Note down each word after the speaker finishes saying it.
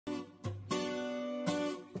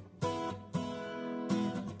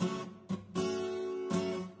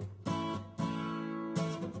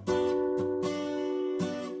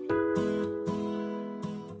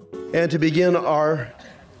And to begin our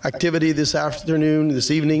activity this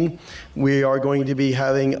evening, we are going to be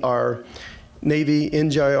having our Navy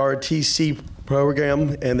NJRTC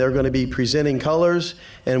program, and they're going to be presenting colors,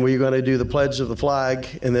 and we're going to do the pledge of the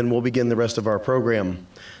flag, and then we'll begin the rest of our program.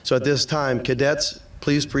 So at this time, cadets,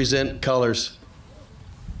 please present colors.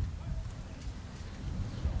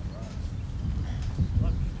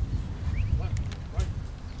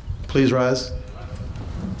 Please rise.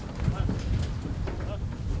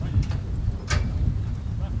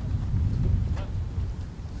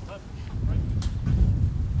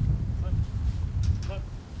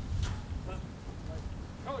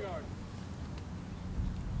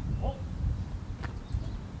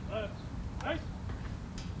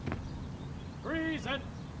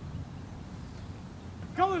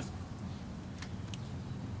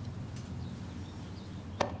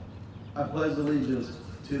 I pledge allegiance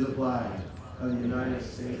to the flag of the United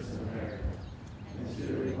States of America and to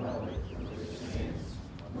the republic for which it stands,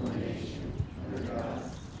 one nation, under God,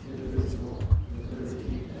 indivisible, with liberty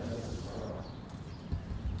and justice for all.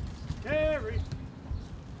 Carry.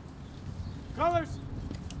 Colors.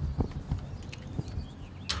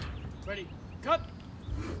 Ready. Cut.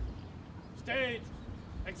 Stage.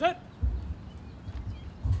 Exit.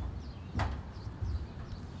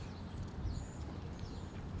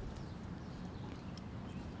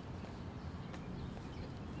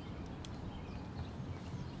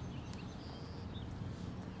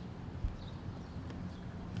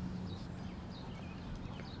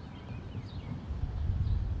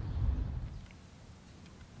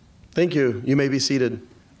 Thank you. You may be seated.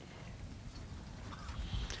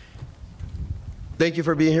 Thank you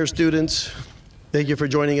for being here, students. Thank you for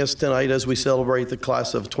joining us tonight as we celebrate the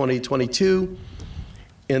class of 2022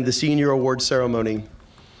 and the senior award ceremony.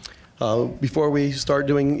 Before we start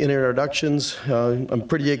doing introductions, I'm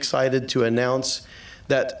pretty excited to announce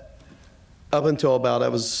that up until about,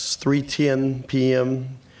 it was 3:10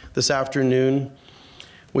 p.m. this afternoon,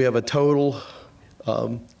 we have a total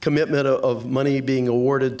commitment of money being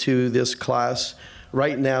awarded to this class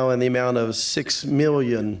right now in the amount of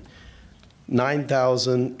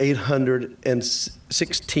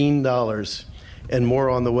 $6,009,816 and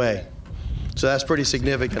more on the way. So that's pretty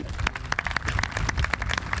significant.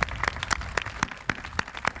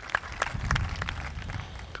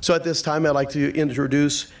 So at this time, I'd like to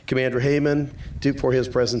introduce Commander Heyman for his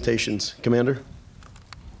presentations. Commander.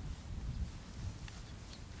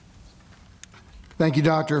 Thank you,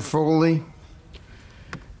 Dr. Foley.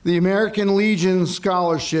 The American Legion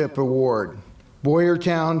Scholarship Award,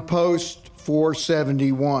 Boyertown Post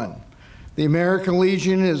 471. The American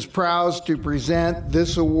Legion is proud to present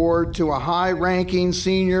this award to a high-ranking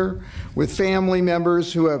senior with family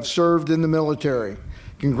members who have served in the military.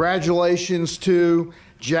 Congratulations to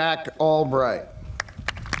Jack Albright.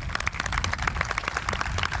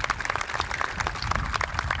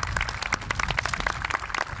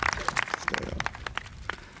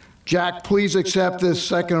 Jack, please accept this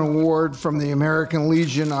second award from the American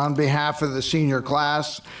Legion on behalf of the senior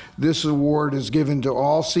class. This award is given to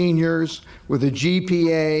all seniors with a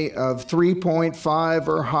GPA of 3.5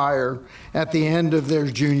 or higher at the end of their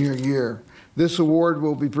junior year. This award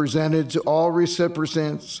will be presented to all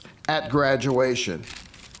recipients at graduation.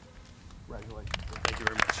 Congratulations. Thank you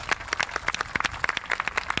very much.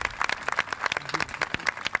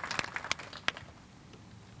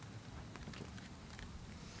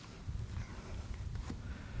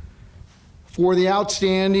 For the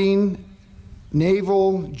outstanding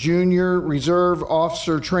Naval Junior Reserve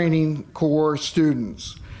Officer Training Corps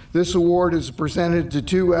students. This award is presented to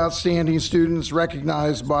two outstanding students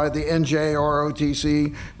recognized by the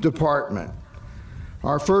NJROTC department.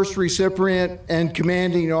 Our first recipient and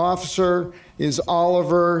commanding officer is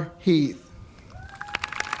Oliver Heath.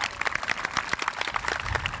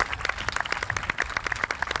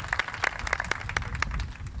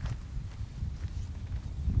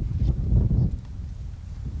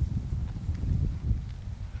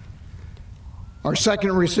 Our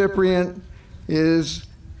second recipient is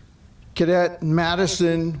Cadet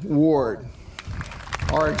Madison Ward,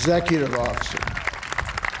 our executive officer.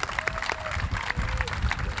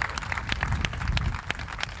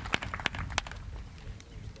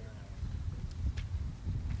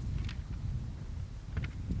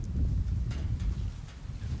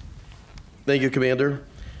 Thank you, Commander.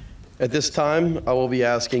 At this time, I will be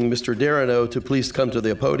asking Mr. Darano to please come to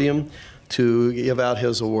the podium to give out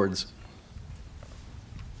his awards.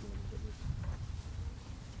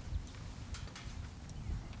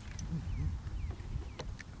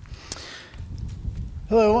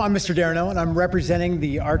 Hello, I'm Mr. Darno, and I'm representing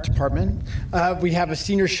the art department. We have a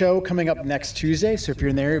senior show coming up next Tuesday, so if you're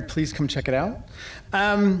in the area, please come check it out.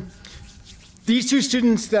 These two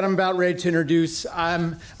students that I'm about ready to introduce, I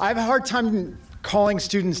have a hard time calling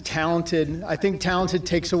students talented. I think talented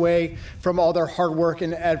takes away from all their hard work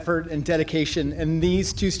and effort and dedication, and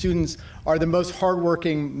these two students are the most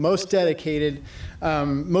hardworking, most dedicated,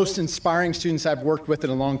 most inspiring students I've worked with in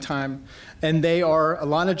a long time, and they are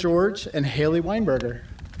Alana George and Haley Weinberger.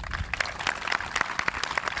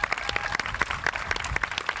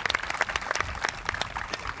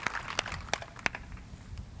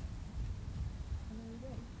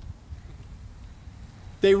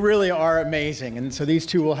 They really are amazing, and so these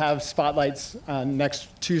two will have spotlights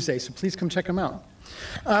next Tuesday, so please come check them out.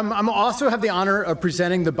 I also have the honor of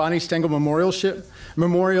presenting the Bonnie Stengel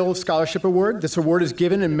Memorial Scholarship Award. This award is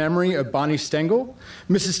given in memory of Bonnie Stengel.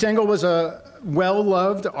 Mrs. Stengel was a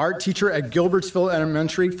well-loved art teacher at Gilbertsville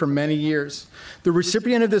Elementary for many years. The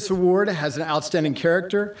recipient of this award has an outstanding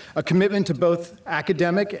character, a commitment to both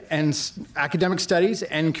academic studies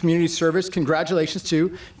and community service. Congratulations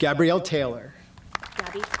to Gabrielle Taylor.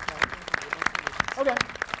 Okay.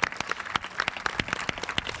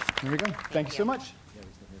 There we go. Thank you so much.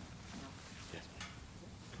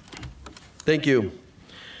 Thank you.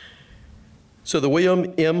 So the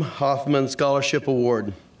William M. Hoffman Scholarship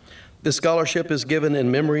Award. This scholarship is given in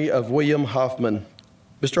memory of William Hoffman.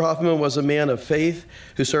 Mr. Hoffman was a man of faith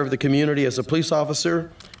who served the community as a police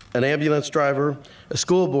officer, an ambulance driver, a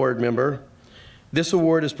school board member. This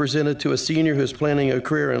award is presented to a senior who is planning a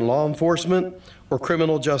career in law enforcement or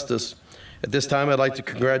criminal justice. At this time, I'd like to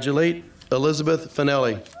congratulate Elizabeth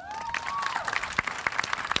Finelli.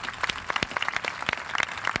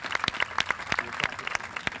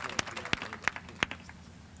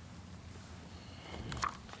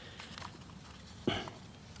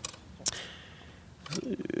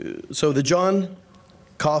 So the John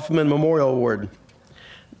Kaufman Memorial Award.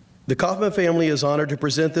 The Kaufman family is honored to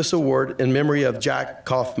present this award in memory of Jack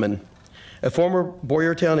Kaufman, a former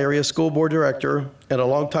Boyertown area school board director and a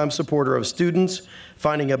longtime supporter of students,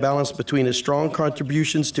 finding a balance between his strong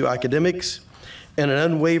contributions to academics and an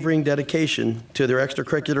unwavering dedication to their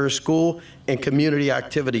extracurricular school and community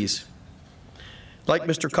activities. Like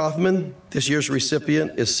Mr. Kaufman, this year's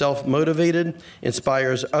recipient is self-motivated,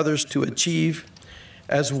 inspires others to achieve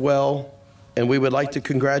as well, and we would like to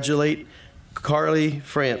congratulate Carly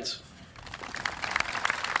France.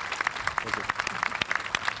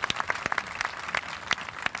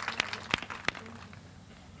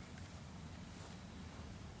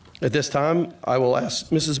 At this time, I will ask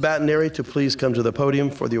Mrs. Battenary to please come to the podium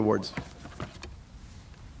for the awards.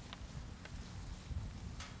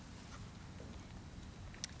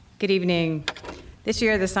 Good evening. This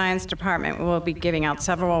year, the Science Department will be giving out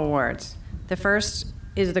several awards. The first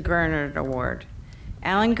is the Gernard Award.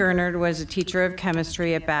 Alan Gernard was a teacher of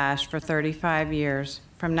chemistry at Bash for 35 years,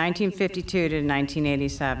 from 1952 to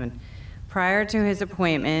 1987. Prior to his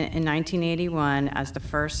appointment in 1981 as the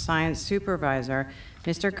first science supervisor,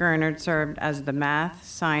 Mr. Gernard served as the math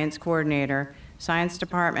science coordinator, science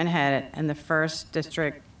department head, and the first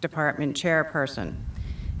district department chairperson.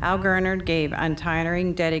 Al Gernard gave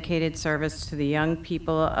untiring, dedicated service to the young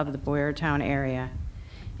people of the Boyertown area.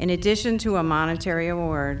 In addition to a monetary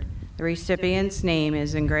award, the recipient's name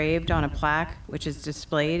is engraved on a plaque which is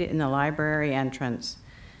displayed in the library entrance.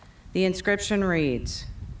 The inscription reads,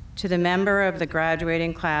 "To the member of the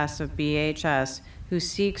graduating class of BHS who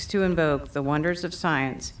seeks to invoke the wonders of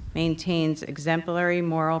science, maintains exemplary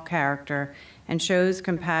moral character, and shows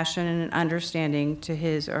compassion and understanding to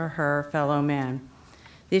his or her fellow man."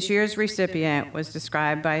 This year's recipient was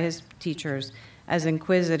described by his teachers as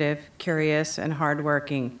inquisitive, curious, and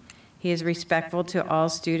hardworking. He is respectful to all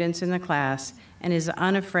students in the class and is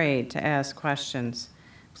unafraid to ask questions.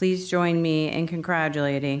 Please join me in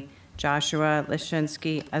congratulating Joshua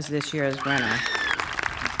Lishinsky as this year's winner.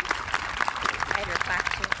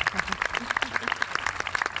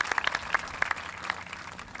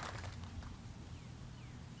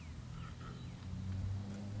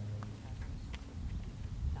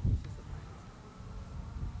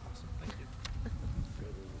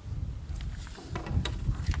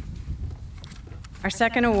 Our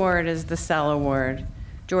second award is the Sell Award.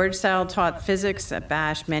 George Sell taught physics at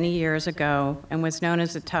Bash many years ago and was known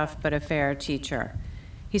as a tough but a fair teacher.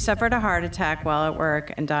 He suffered a heart attack while at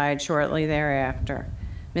work and died shortly thereafter.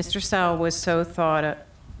 Mr. Sell was so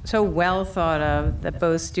well thought of that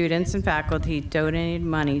both students and faculty donated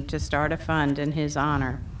money to start a fund in his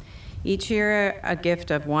honor. Each year, a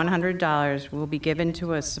gift of $100 will be given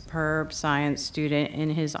to a superb science student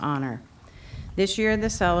in his honor. This year, the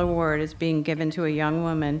SEL Award is being given to a young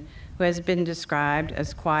woman who has been described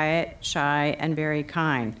as quiet, shy, and very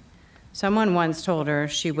kind. Someone once told her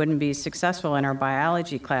she wouldn't be successful in her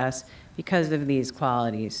biology class because of these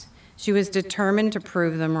qualities. She was determined to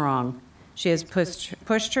prove them wrong. She has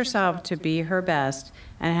pushed herself to be her best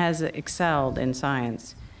and has excelled in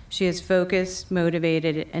science. She is focused,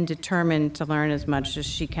 motivated, and determined to learn as much as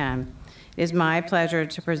she can. It is my pleasure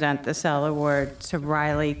to present the SEL Award to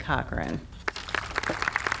Riley Cochran.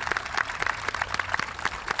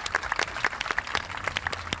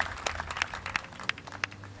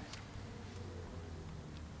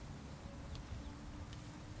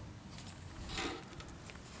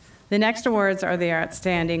 The next awards are the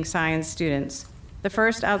Outstanding Science Students. The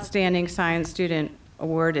first Outstanding Science Student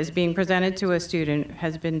Award is being presented to a student who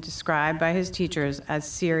has been described by his teachers as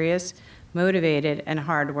serious, motivated, and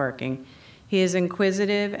hardworking. He is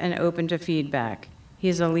inquisitive and open to feedback. He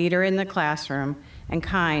is a leader in the classroom and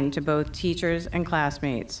kind to both teachers and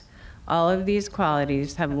classmates. All of these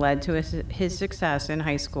qualities have led to his success in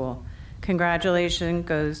high school. Congratulations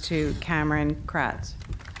goes to Cameron Kratz.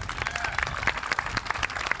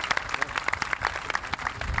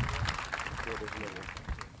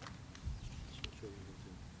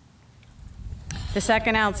 The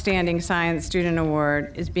second Outstanding Science Student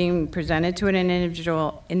Award is being presented to an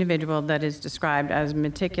individual that is described as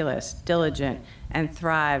meticulous, diligent, and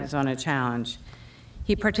thrives on a challenge.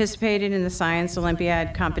 He participated in the Science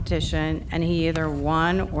Olympiad competition, and he either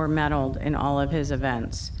won or medaled in all of his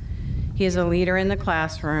events. He is a leader in the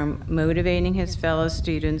classroom, motivating his fellow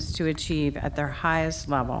students to achieve at their highest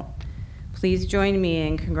level. Please join me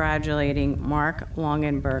in congratulating Mark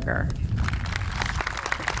Longenberger.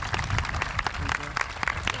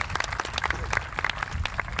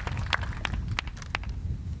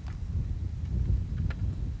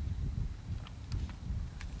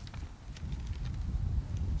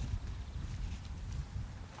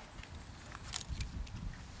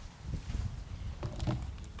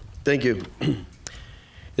 Thank you.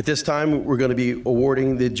 At this time, we're going to be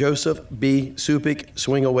awarding the Joseph B. Supik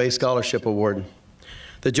Swing Away Scholarship Award.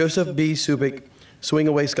 The Joseph B. Supik Swing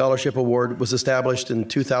Away Scholarship Award was established in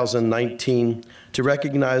 2019 to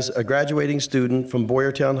recognize a graduating student from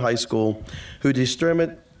Boyertown High School who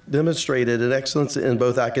demonstrated an excellence in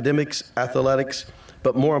both academics, athletics,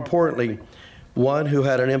 but more importantly, one who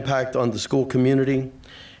had an impact on the school community.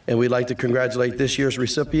 And we'd like to congratulate this year's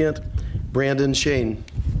recipient, Brandon Shane.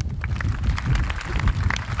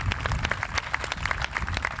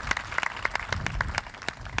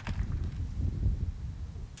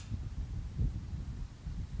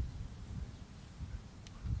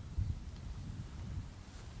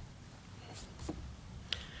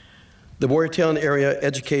 The Boyertown Area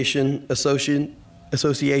Education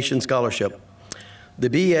Association Scholarship. The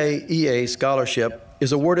BAEA Scholarship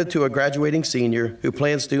is awarded to a graduating senior who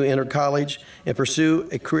plans to enter college and pursue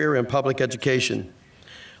a career in public education.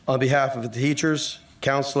 On behalf of the teachers,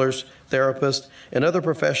 counselors, therapists, and other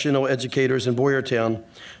professional educators in Boyertown,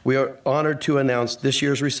 we are honored to announce this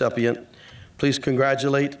year's recipient. Please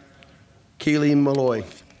congratulate Keely Malloy.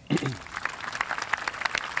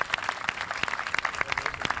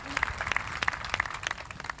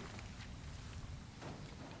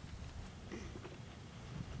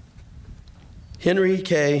 Henry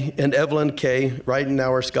K. and Evelyn K.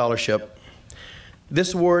 Reitenauer Scholarship.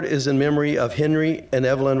 This award is in memory of Henry and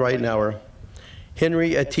Evelyn Reitenauer.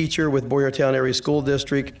 Henry, a teacher with Boyertown Area School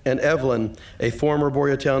District, and Evelyn, a former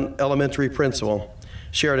Boyertown Elementary principal,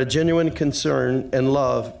 shared a genuine concern and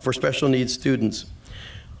love for special needs students.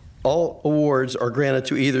 All awards are granted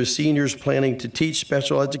to either seniors planning to teach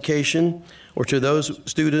special education or to those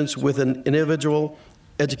students with an individual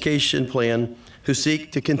education plan who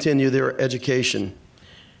seek to continue their education.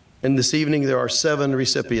 And this evening, there are 7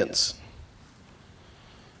 recipients.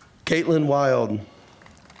 Caitlin Wild,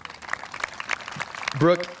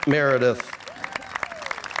 Brooke Meredith,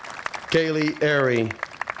 Kaylee Airy,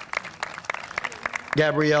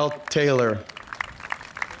 Gabrielle Taylor,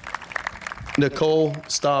 Nicole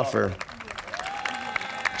Stoffer,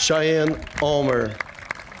 Cheyenne Ulmer,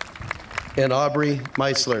 and Aubrey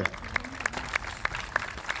Meisler.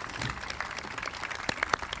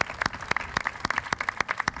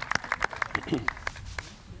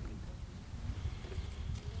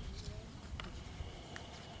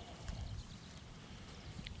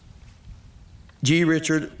 G.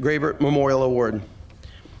 Richard Grabert Memorial Award.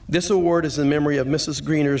 This award is in memory of Mrs.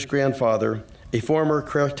 Greener's grandfather, a former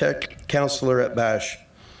Career Tech counselor at Bash.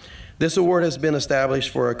 This award has been established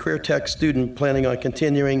for a Career Tech student planning on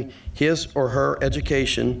continuing his or her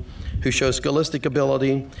education who shows scholastic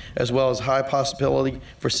ability as well as high possibility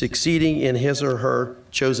for succeeding in his or her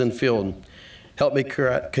chosen field. Help me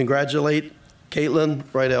congratulate Caitlin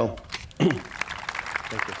Rydell. Thank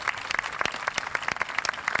you.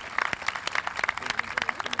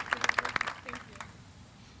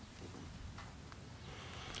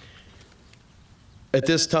 At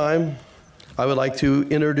this time, I would like to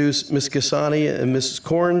introduce Ms. Kasani and Mrs.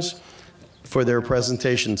 Corns for their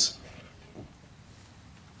presentations.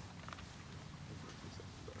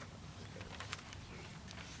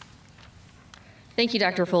 Thank you,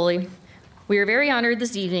 Dr. Foley. We are very honored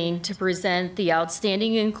this evening to present the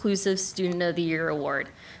Outstanding Inclusive Student of the Year Award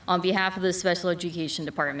on behalf of the Special Education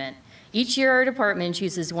Department. Each year, our department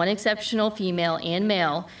chooses one exceptional female and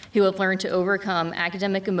male who have learned to overcome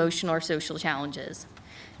academic, emotional, or social challenges.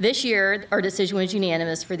 This year, our decision was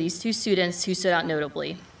unanimous for these two students who stood out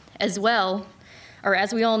notably. As we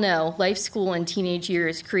all know, life, school, and teenage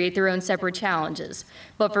years create their own separate challenges.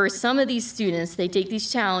 But for some of these students, they take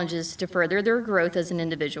these challenges to further their growth as an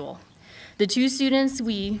individual. The two students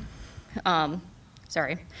we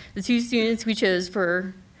chose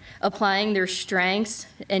for applying their strengths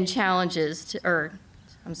and challenges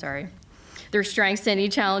their strengths to any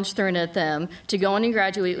challenge thrown at them to go on and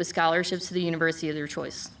graduate with scholarships to the university of their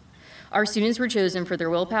choice. Our students were chosen for their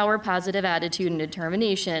willpower, positive attitude, and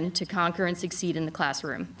determination to conquer and succeed in the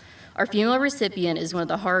classroom. Our female recipient has one of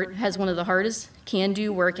the hardest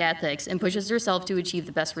can-do work ethics and pushes herself to achieve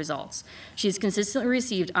the best results. She has consistently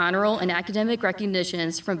received honor roll and academic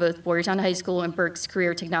recognitions from both Boyertown High School and Berks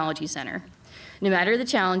Career Technology Center. No matter the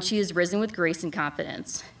challenge, she has risen with grace and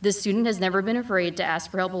confidence. This student has never been afraid to ask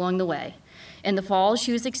for help along the way. In the fall,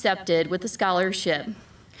 she was accepted with a scholarship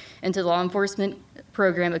into the law enforcement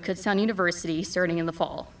program at Kutztown University starting in the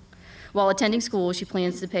fall. While attending school, she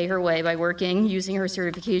plans to pay her way by working using her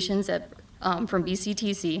certifications from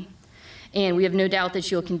BCTC, and we have no doubt that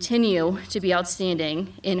she will continue to be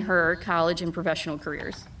outstanding in her college and professional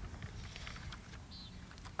careers.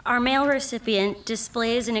 Our male recipient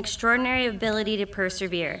displays an extraordinary ability to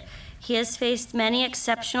persevere. He has faced many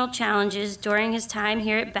exceptional challenges during his time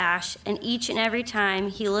here at BASH, and each and every time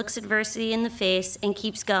he looks adversity in the face and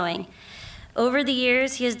keeps going. Over the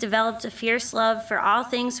years, he has developed a fierce love for all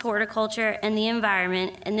things horticulture and the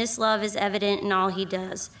environment, and this love is evident in all he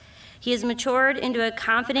does. He has matured into a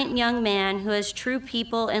confident young man who has true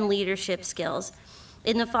people and leadership skills.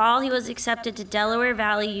 In the fall, he was accepted to Delaware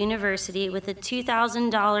Valley University with a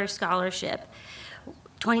 $2,000 scholarship.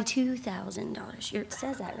 $22,000, it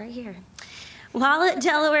says that right here. While at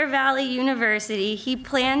Delaware Valley University, he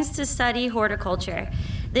plans to study horticulture.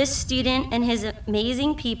 This student and his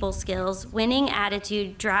amazing people skills, winning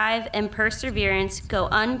attitude, drive, and perseverance go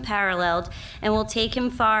unparalleled and will take him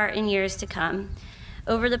far in years to come.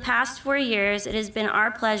 Over the past 4 years, it has been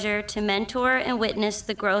our pleasure to mentor and witness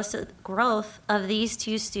the growth of these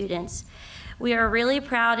two students. We are really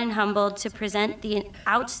proud and humbled to present the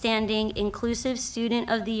Outstanding Inclusive Student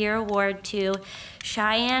of the Year Award to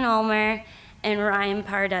Cheyenne Ulmer and Ryan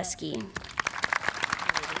Pardusky.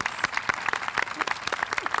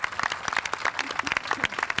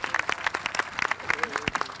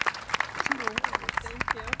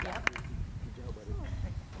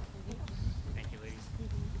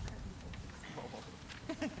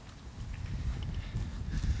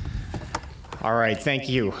 All right, thank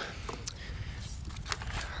you.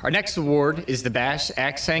 Our next award is the BASH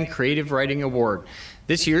Accent Creative Writing Award.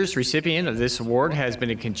 This year's recipient of this award has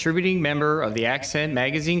been a contributing member of the Accent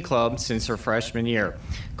Magazine Club since her freshman year,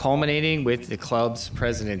 culminating with the club's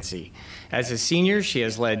presidency. As a senior, she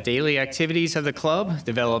has led daily activities of the club,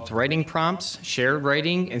 developed writing prompts, shared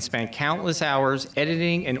writing, and spent countless hours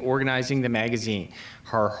editing and organizing the magazine.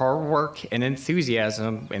 Her hard work and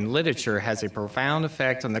enthusiasm in literature has a profound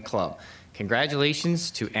effect on the club. Congratulations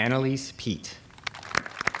to Annalise Pete.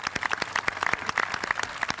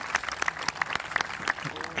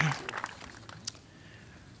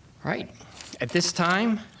 All right, at this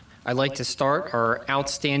time, I'd like to start our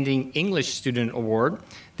Outstanding English Student Award.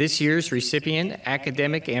 This year's recipient,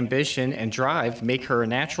 academic ambition and drive make her a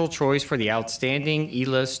natural choice for the Outstanding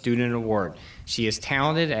ELA Student Award. She is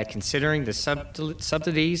talented at considering the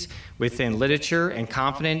subtleties within literature and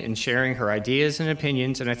confident in sharing her ideas and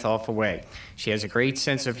opinions in a thoughtful way. She has a great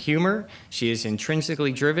sense of humor. She is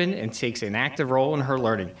intrinsically driven and takes an active role in her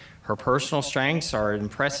learning. Her personal strengths are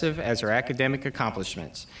impressive as her academic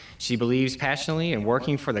accomplishments. She believes passionately in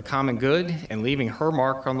working for the common good and leaving her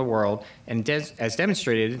mark on the world, and as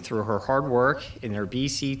demonstrated through her hard work in her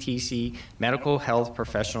BCTC Medical Health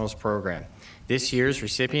Professionals program. This year's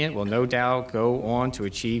recipient will no doubt go on to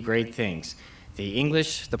achieve great things. The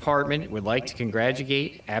English department would like to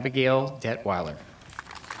congratulate Abigail Detweiler.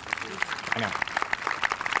 I know.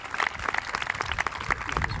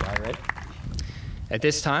 At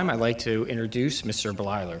this time, I'd like to introduce Mr.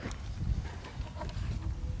 Bleiler.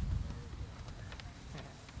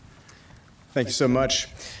 Thank you so much.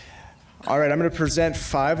 All right, I'm going to present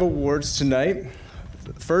 5 awards tonight.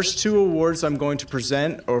 The first 2 awards I'm going to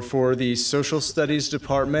present are for the Social Studies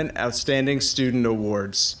Department Outstanding Student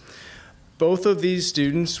Awards. Both of these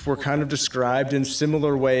students were kind of described in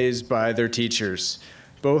similar ways by their teachers.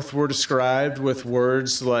 Both were described with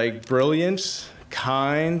words like brilliant,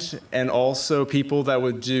 kind, and also people that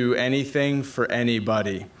would do anything for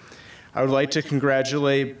anybody. I would like to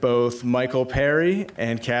congratulate both Michael Perry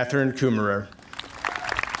and Catherine Kummerer.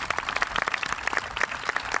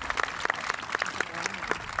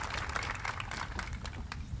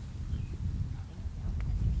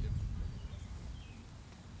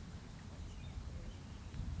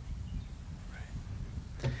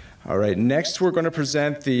 All right, next we're going to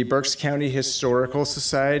present the Berks County Historical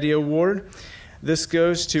Society Award. This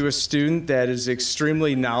goes to a student that is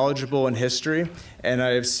extremely knowledgeable in history, and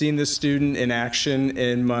I have seen this student in action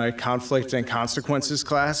in my conflict and consequences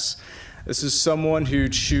class. This is someone who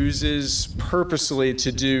chooses purposely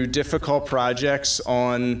to do difficult projects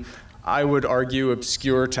on, I would argue,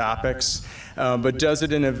 obscure topics, but does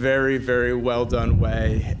it in a very, very well done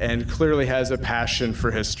way and clearly has a passion for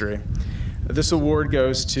history. This award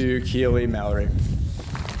goes to Keely Mallory.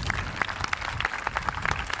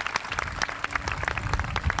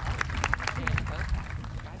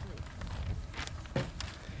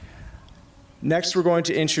 Next, we're going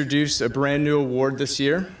to introduce a brand new award this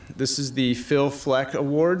year. This is the Phil Fleck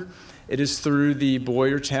Award. It is through the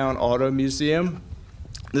Boyertown Auto Museum.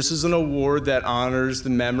 This is an award that honors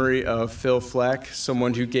the memory of Phil Fleck,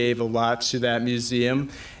 someone who gave a lot to that museum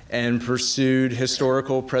and pursued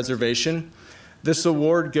historical preservation. This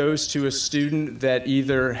award goes to a student that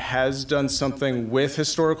either has done something with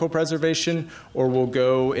historical preservation or will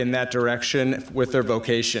go in that direction with their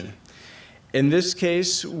vocation. In this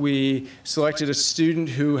case, we selected a student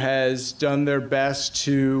who has done their best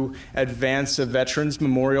to advance a Veterans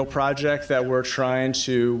Memorial project that we're trying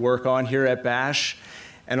to work on here at Bash.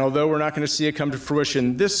 And although we're not going to see it come to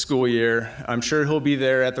fruition this school year, I'm sure he'll be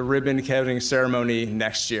there at the ribbon cutting ceremony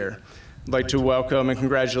next year. I'd like to welcome and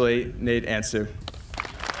congratulate Nate Ansu.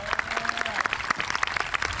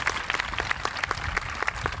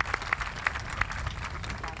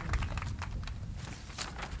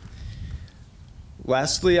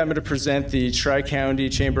 Lastly, I'm going to present the Tri-County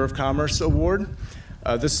Chamber of Commerce Award.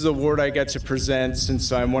 This is an award I get to present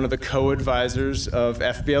since I'm one of the co-advisors of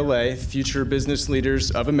FBLA, Future Business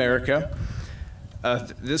Leaders of America.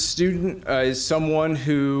 This student is someone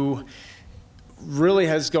who really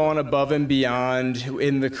has gone above and beyond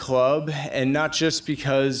in the club, and not just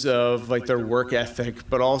because of like their work ethic,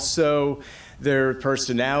 but also their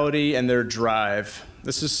personality and their drive.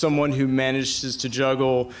 This is someone who manages to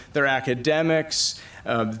juggle their academics,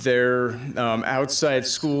 their outside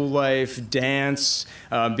school life, dance,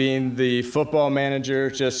 being the football manager,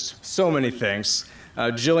 just so many things.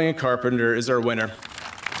 Jillian Carpenter is our winner.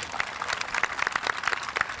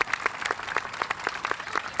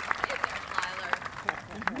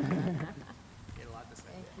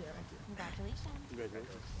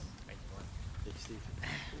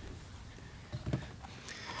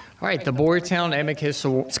 All right, the Boyertown Amicus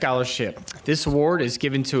Scholarship. This award is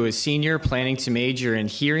given to a senior planning to major in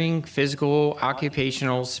hearing, physical,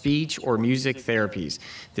 occupational, speech, or music therapies.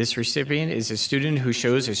 This recipient is a student who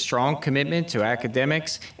shows a strong commitment to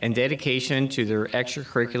academics and dedication to their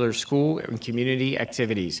extracurricular school and community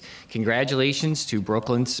activities. Congratulations to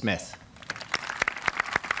Brooklyn Smith.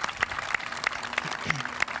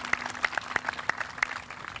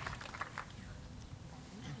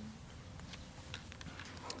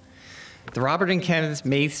 The Robert and Kenneth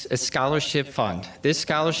Mace Scholarship Fund. This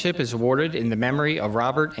scholarship is awarded in the memory of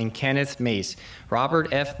Robert and Kenneth Mace. Robert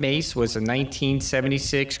F. Mace was a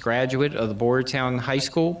 1976 graduate of the Boyertown High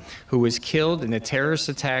School who was killed in the terrorist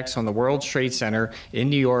attacks on the World Trade Center in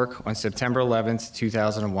New York on September 11,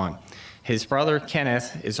 2001. His brother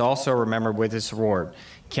Kenneth is also remembered with this award.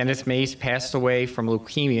 Kenneth Mace passed away from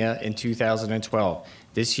leukemia in 2012.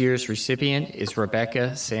 This year's recipient is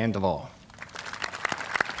Rebecca Sandoval.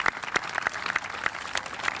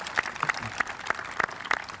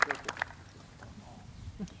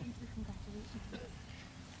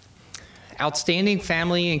 Outstanding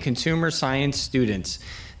Family and Consumer Science Students.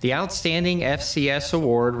 The Outstanding FCS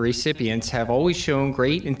Award recipients have always shown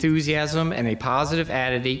great enthusiasm and a positive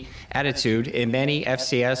attitude in many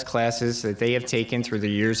FCS classes that they have taken through the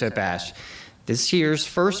years at Bash. This year's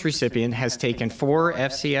first recipient has taken 4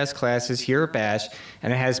 FCS classes here at Bash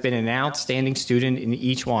and has been an outstanding student in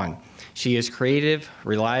each one. She is creative,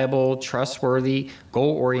 reliable, trustworthy,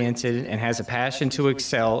 goal-oriented, and has a passion to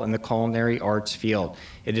excel in the culinary arts field.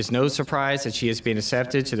 It is no surprise that she has been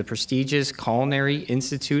accepted to the prestigious Culinary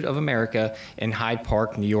Institute of America in Hyde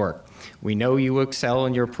Park, New York. We know you excel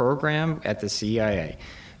in your program at the CIA.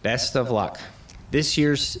 Best of luck. This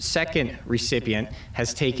year's second recipient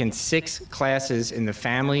has taken 6 classes in the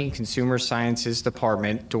Family and Consumer Sciences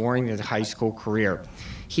Department during his high school career.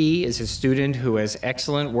 He is a student who has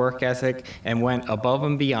excellent work ethic and went above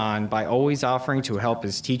and beyond by always offering to help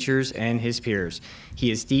his teachers and his peers.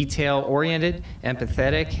 He is detail-oriented,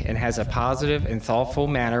 empathetic, and has a positive and thoughtful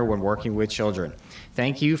manner when working with children.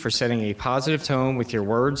 Thank you for setting a positive tone with your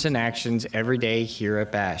words and actions every day here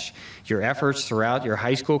at Bash. Your efforts throughout your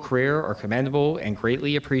high school career are commendable and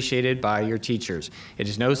greatly appreciated by your teachers. It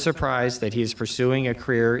is no surprise that he is pursuing a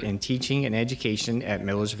career in teaching and education at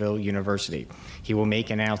Millersville University. He will make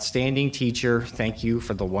an outstanding teacher. Thank you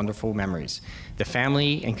for the wonderful memories. The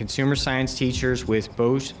family and consumer science teachers wish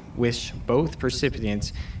both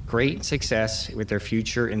recipients great success with their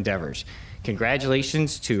future endeavors.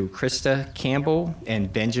 Congratulations to Krista Campbell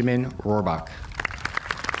and Benjamin Rohrbach.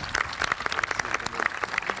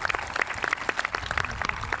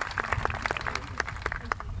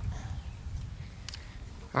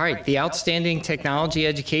 All right, the outstanding technology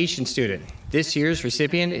education student. This year's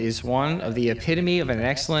recipient is one of the epitome of an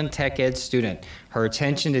excellent tech ed student. Her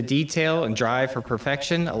attention to detail and drive for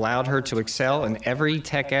perfection allowed her to excel in every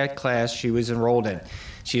tech ed class she was enrolled in.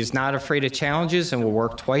 She is not afraid of challenges and will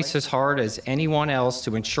work twice as hard as anyone else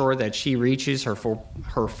to ensure that she reaches her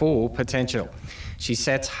full potential. She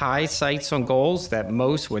sets high sights on goals that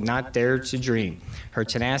most would not dare to dream. Her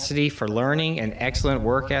tenacity for learning and excellent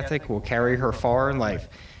work ethic will carry her far in life.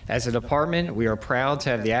 As a department, we are proud to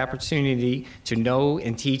have the opportunity to know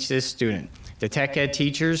and teach this student. The tech ed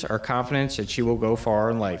teachers are confident that she will go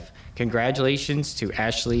far in life. Congratulations to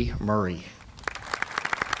Ashley Murray.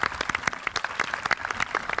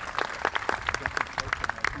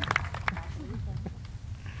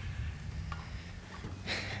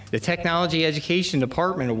 The Technology Education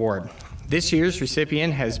Department Award. This year's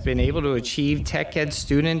recipient has been able to achieve tech ed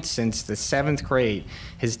student since the 7th grade.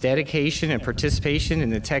 His dedication and participation in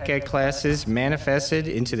the tech ed classes manifested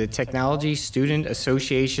into the Technology Student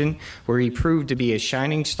Association, where he proved to be a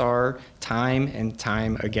shining star time and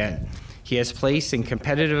time again. He has placed in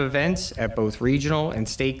competitive events at both regional and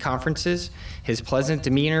state conferences. His pleasant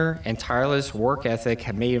demeanor and tireless work ethic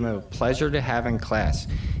have made him a pleasure to have in class.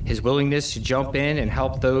 His willingness to jump in and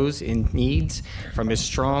help those in need from his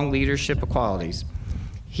strong leadership qualities.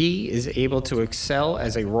 He is able to excel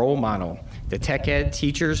as a role model. The tech ed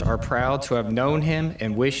teachers are proud to have known him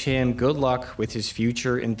and wish him good luck with his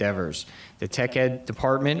future endeavors. The tech ed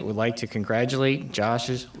department would like to congratulate Josh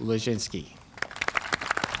Lezinski.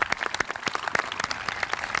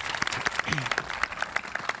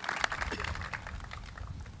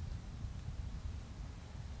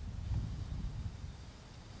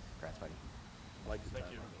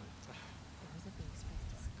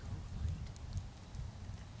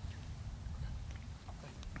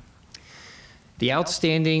 The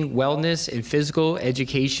Outstanding Wellness and Physical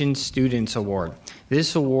Education Students Award.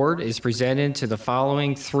 This award is presented to the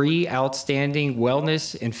following 3 outstanding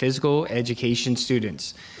wellness and physical education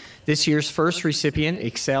students. This year's first recipient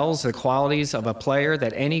excels the qualities of a player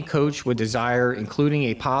that any coach would desire, including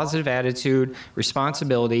a positive attitude,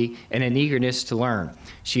 responsibility, and an eagerness to learn.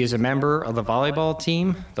 She is a member of the volleyball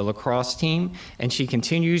team, the lacrosse team, and she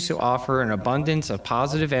continues to offer an abundance of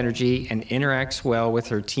positive energy and interacts well with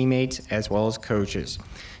her teammates as well as coaches.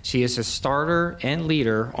 She is a starter and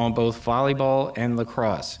leader on both volleyball and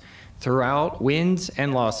lacrosse. Throughout wins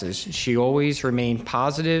and losses, she always remained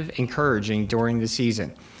positive, encouraging during the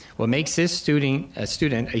season. What makes this student a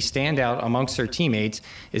standout amongst her teammates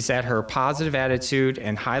is that her positive attitude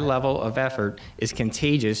and high level of effort is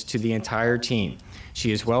contagious to the entire team.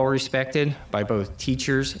 She is well respected by both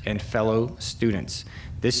teachers and fellow students.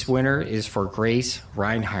 This winner is for Grace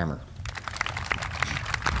Reinheimer.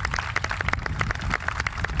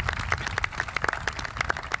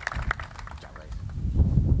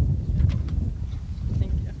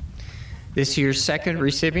 This year's second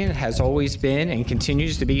recipient has always been and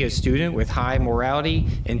continues to be a student with high morality,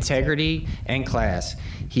 integrity, and class.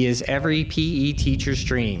 He is every PE teacher's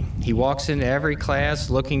dream. He walks into every class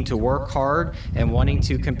looking to work hard and wanting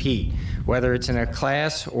to compete. Whether it's in a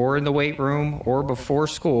class or in the weight room or before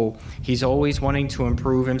school, he's always wanting to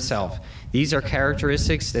improve himself. These are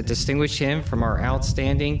characteristics that distinguish him from our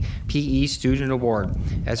outstanding PE Student Award,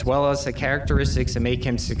 as well as the characteristics that make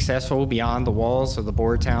him successful beyond the walls of the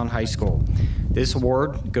Boyertown High School. This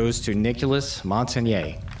award goes to Nicholas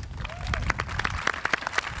Montagnier.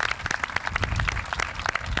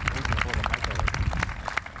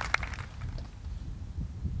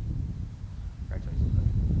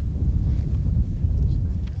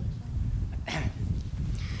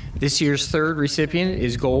 This year's third recipient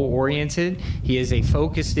is goal-oriented. He is a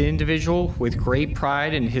focused individual with great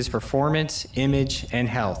pride in his performance, image, and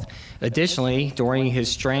health. Additionally, during his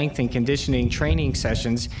strength and conditioning training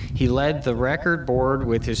sessions, he led the record board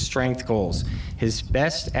with his strength goals. His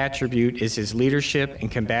best attribute is his leadership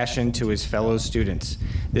and compassion to his fellow students.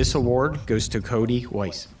 This award goes to Cody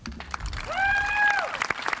Weiss.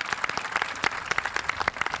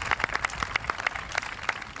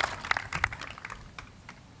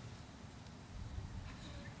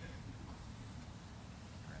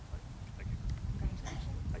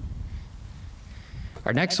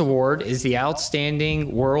 Our next award is the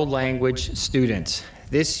Outstanding World Language Students.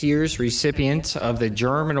 This year's recipients of the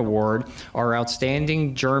German Award are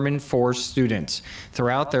outstanding German Force students.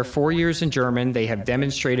 Throughout their 4 years in German, they have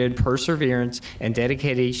demonstrated perseverance and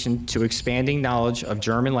dedication to expanding knowledge of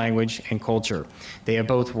German language and culture. They have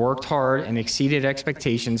both worked hard and exceeded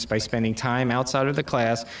expectations by spending time outside of the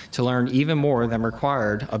class to learn even more than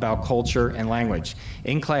required about culture and language.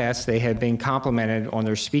 In class, they have been complimented on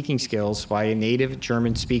their speaking skills by a native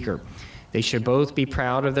German speaker. They should both be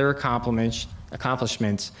proud of their accomplishments.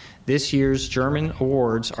 This year's German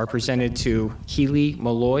awards are presented to Keely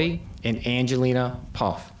Malloy and Angelina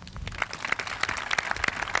Poff.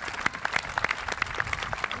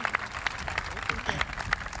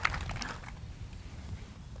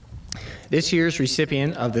 This year's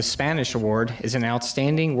recipient of the Spanish Award is an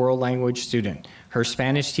outstanding world language student. Her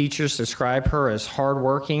Spanish teachers describe her as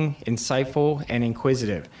hardworking, insightful, and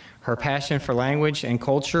inquisitive. Her passion for language and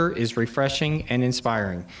culture is refreshing and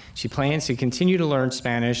inspiring. She plans to continue to learn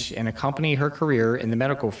Spanish and accompany her career in the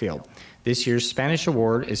medical field. This year's Spanish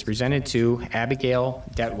Award is presented to Abigail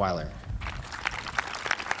Detweiler.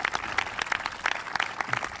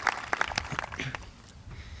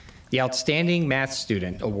 The Outstanding Math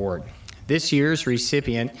Student Award. This year's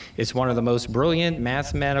recipient is one of the most brilliant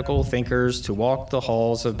mathematical thinkers to walk the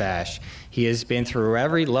halls of Bash. He has been through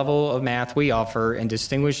every level of math we offer and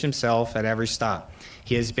distinguished himself at every stop.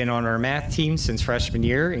 He has been on our math team since freshman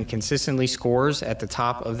year and consistently scores at the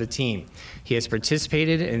top of the team. He has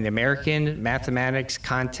participated in the American Mathematics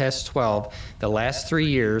Contest 12 the last 3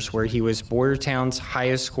 years, where he was Boyertown's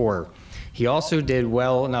highest scorer. He also did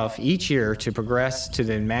well enough each year to progress to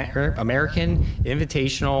the American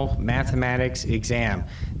Invitational Mathematics exam,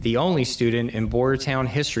 the only student in Boyertown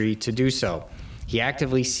history to do so. He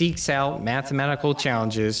actively seeks out mathematical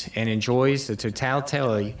challenges and enjoys the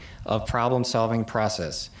totality of problem-solving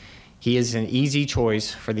process. He is an easy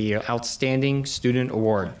choice for the Outstanding Student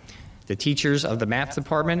Award. The teachers of the math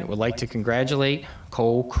department would like to congratulate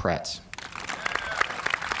Cole Kretz.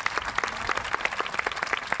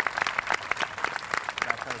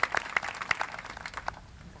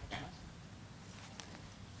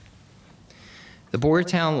 The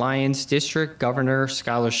Boyertown Lions District Governor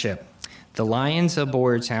Scholarship. The Lions of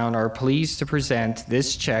Boyertown are pleased to present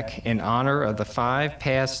this check in honor of the 5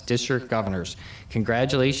 past district governors.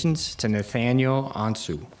 Congratulations to Nathaniel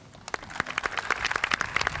Ansu.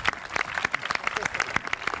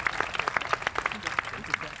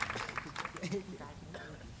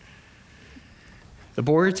 The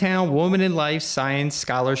Boyertown Woman in Life Science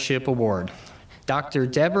Scholarship Award. Dr.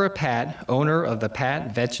 Deborah Patt, owner of the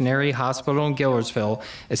Patt Veterinary Hospital in Gillersville,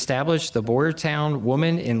 established the Boyertown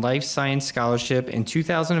Woman in Life Science Scholarship in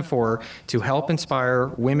 2004 to help inspire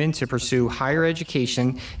women to pursue higher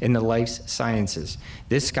education in the life sciences.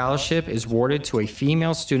 This scholarship is awarded to a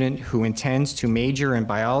female student who intends to major in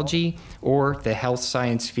biology or the health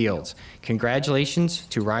science fields. Congratulations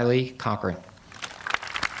to Riley Cochran.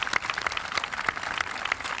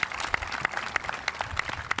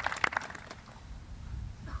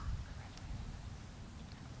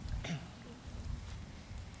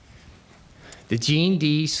 The Jean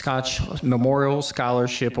D. Scotch Memorial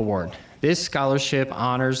Scholarship Award. This scholarship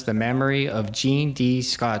honors the memory of Jean D.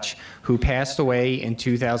 Scotch, who passed away in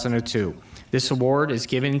 2002. This award is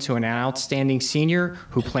given to an outstanding senior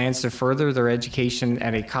who plans to further their education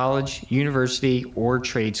at a college, university, or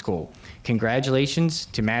trade school. Congratulations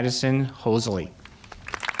to Madison Hosley.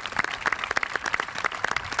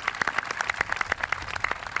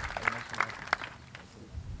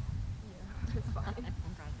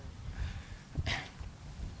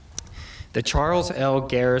 The Charles L.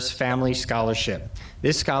 Garris Family Scholarship.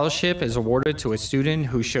 This scholarship is awarded to a student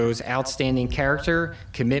who shows outstanding character,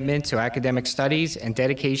 commitment to academic studies, and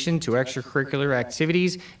dedication to extracurricular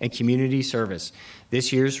activities and community service.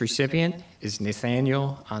 This year's recipient is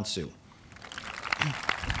Nathaniel Ansu.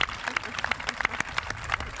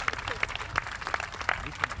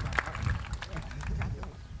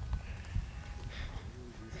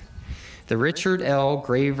 The Richard L.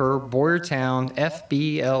 Graver Boyertown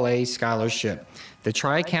FBLA Scholarship. The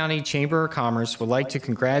Tri-County Chamber of Commerce would like to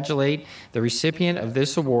congratulate the recipient of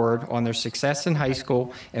this award on their success in high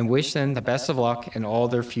school and wish them the best of luck in all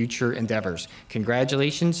their future endeavors.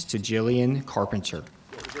 Congratulations to Jillian Carpenter.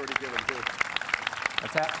 That was already given, too.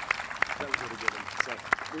 What's that? That was already given. So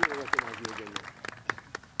we will recognize you again.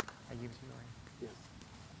 I give it to you already?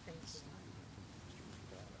 Yes.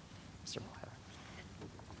 Mr. Malhara.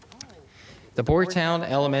 The Boyertown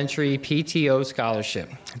Elementary PTO Scholarship.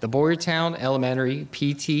 The Boyertown Elementary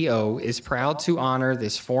PTO is proud to honor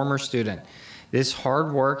this former student. This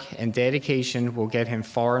hard work and dedication will get him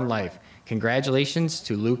far in life. Congratulations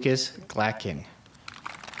to Lucas Glatkin.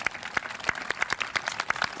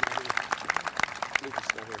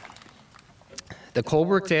 The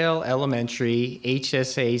Colebrookdale Elementary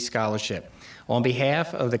HSA Scholarship. On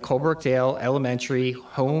behalf of the Colebrookdale Elementary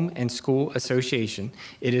Home and School Association,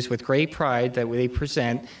 it is with great pride that we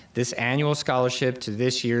present this annual scholarship to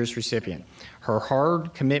this year's recipient. Her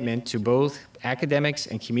hard commitment to both academics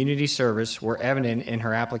and community service were evident in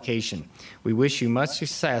her application. We wish you much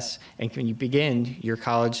success and can you begin your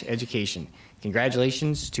college education.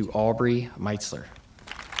 Congratulations to Aubrey Meitzler.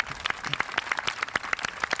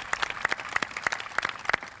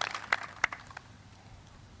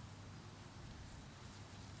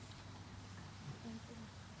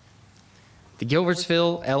 The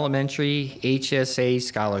Gilbertsville Elementary HSA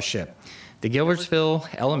Scholarship. The Gilbertsville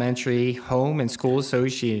Elementary Home and School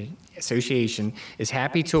Association is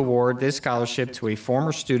happy to award this scholarship to a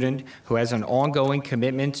former student who has an ongoing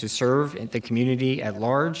commitment to serve the community at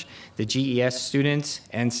large, the GES students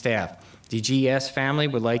and staff. The GES family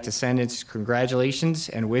would like to send its congratulations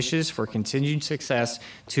and wishes for continued success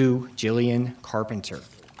to Jillian Carpenter.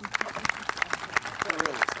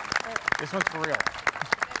 This one's for real.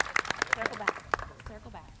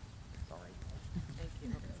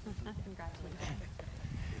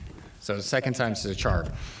 So the second time's the charm.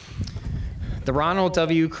 The Ronald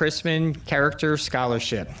W. Chrisman Character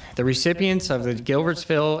Scholarship. The recipients of the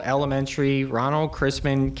Gilbertsville Elementary Ronald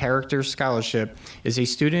Chrisman Character Scholarship is a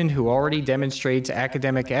student who already demonstrates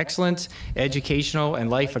academic excellence, educational and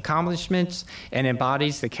life accomplishments, and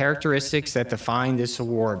embodies the characteristics that define this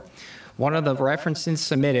award. One of the references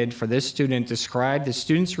submitted for this student described the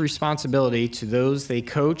student's responsibility to those they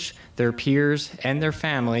coach, their peers, and their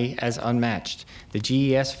family as unmatched. The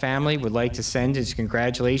GES family would like to send its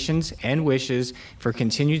congratulations and wishes for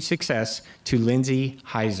continued success to Lindsay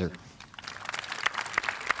Heiser.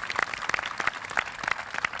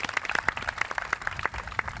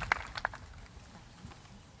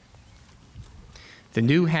 The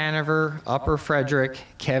New Hanover Upper Frederick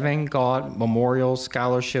Kevin Gaunt Memorial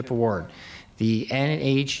Scholarship Award. The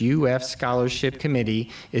NHUF Scholarship Committee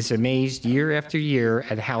is amazed year after year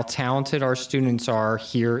at how talented our students are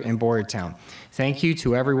here in Boyertown. Thank you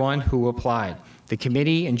to everyone who applied. The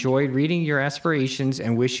committee enjoyed reading your aspirations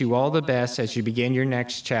and wish you all the best as you begin your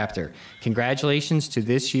next chapter. Congratulations to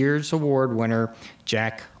this year's award winner,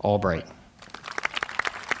 Jack Albright.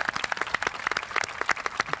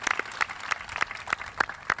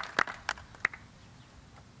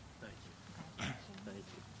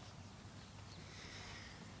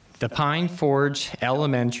 The Pine Forge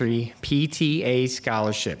Elementary PTA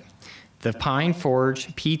Scholarship. The Pine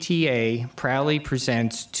Forge PTA proudly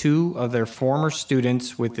presents 2 of their former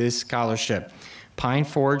students with this scholarship. Pine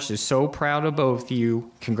Forge is so proud of both of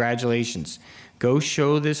you. Congratulations. Go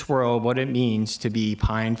show this world what it means to be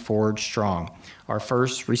Pine Forge strong. Our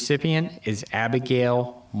first recipient is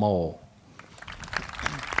Abigail Mole.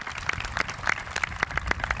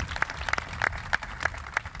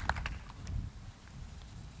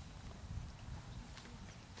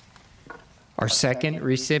 Our second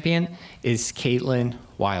recipient is Caitlin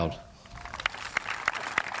Wild.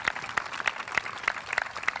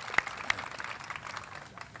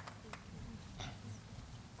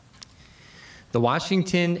 The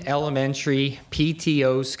Washington Elementary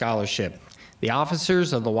PTO Scholarship. The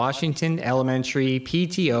officers of the Washington Elementary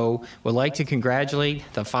PTO would like to congratulate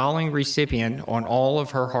the following recipient on all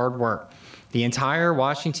of her hard work. The entire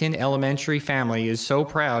Washington Elementary family is so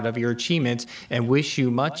proud of your achievements and wish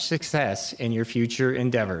you much success in your future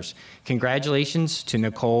endeavors. Congratulations to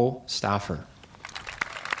Nicole Stauffer.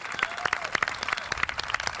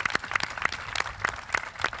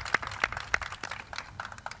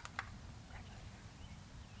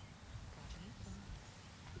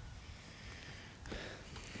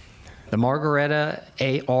 the Margaretta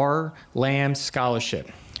A.R. Lamb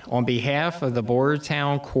Scholarship. On behalf of the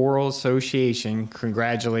Boyertown Choral Association,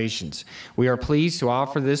 congratulations. We are pleased to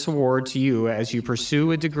offer this award to you as you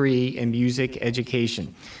pursue a degree in music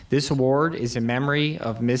education. This award is in memory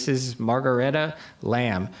of Mrs. Margaretta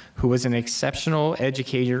Lamb, who was an exceptional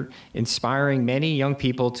educator, inspiring many young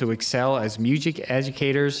people to excel as music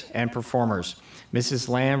educators and performers. Mrs.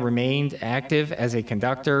 Lamb remained active as a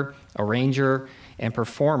conductor, arranger, and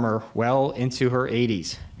performer well into her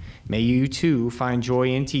 80s. May you too find joy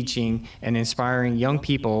in teaching and inspiring young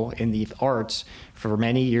people in the arts for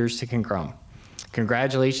many years to come.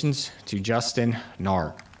 Congratulations to Justin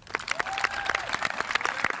Narr.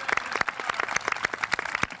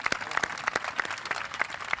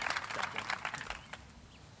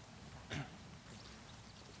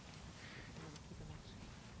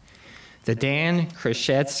 The Dan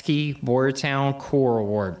Krashetsky Boyertown Choral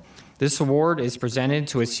Award. This award is presented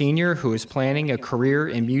to a senior who is planning a career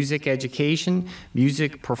in music education,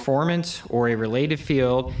 music performance, or a related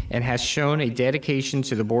field and has shown a dedication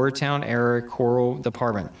to the Boyertown area choral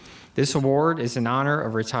department. This award is in honor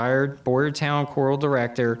of retired Boyertown choral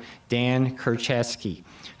director Dan Krashetsky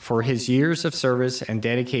for his years of service and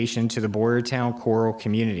dedication to the Boyertown choral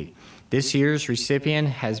community. This year's recipient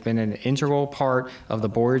has been an integral part of the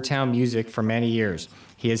Boyertown music for many years.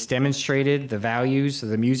 He has demonstrated the values of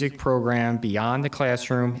the music program beyond the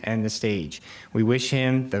classroom and the stage. We wish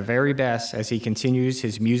him the very best as he continues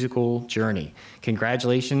his musical journey.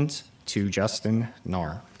 Congratulations to Justin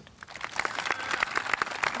Narr.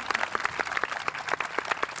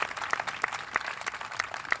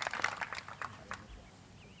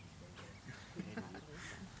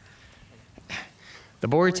 The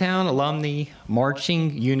Boyertown Alumni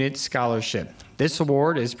Marching Unit Scholarship. This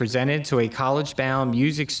award is presented to a college-bound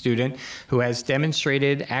music student who has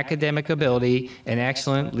demonstrated academic ability and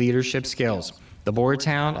excellent leadership skills. The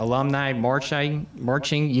Boyertown Alumni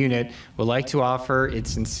Marching Unit would like to offer its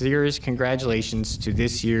sincerest congratulations to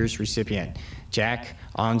this year's recipient, Jack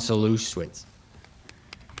Onzaluswitz.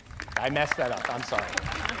 I messed that up, I'm sorry.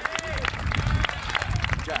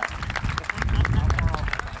 Jack.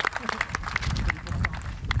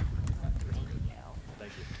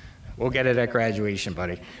 We'll get it at graduation,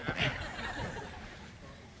 buddy.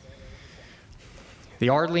 The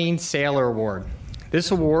Arlene Saylor Award. This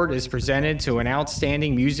award is presented to an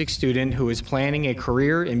outstanding music student who is planning a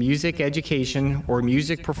career in music education or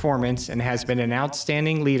music performance and has been an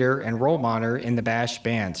outstanding leader and role model in the Bash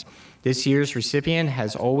bands. This year's recipient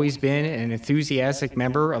has always been an enthusiastic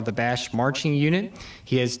member of the Bash marching unit.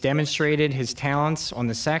 He has demonstrated his talents on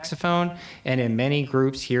the saxophone and in many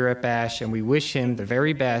groups here at Bash, and we wish him the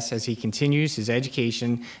very best as he continues his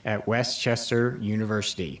education at Westchester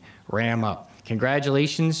University. Ram up.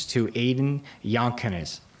 Congratulations to Aiden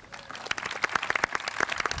Yonkanes.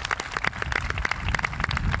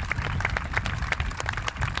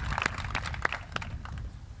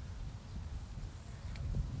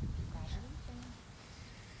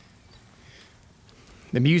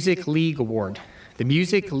 The Music League Award. The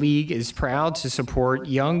Music League is proud to support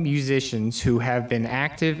young musicians who have been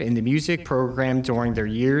active in the music program during their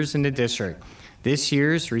years in the district. This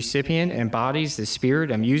year's recipient embodies the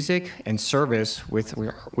spirit of music and service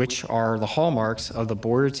which are the hallmarks of the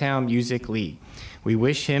Boyertown Music League. We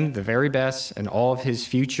wish him the very best in all of his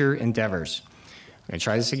future endeavors. I'm going to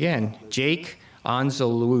try this again. Jake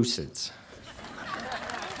Onzalusitz.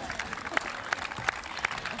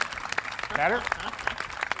 Better?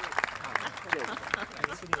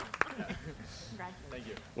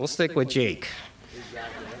 We'll stick with Jake.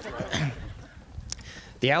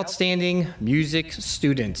 The Outstanding Music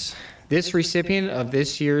Students. This recipient of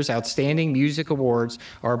this year's Outstanding Music Awards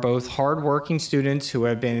are both hardworking students who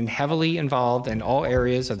have been heavily involved in all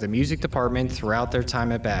areas of the music department throughout their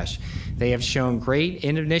time at Bash. They have shown great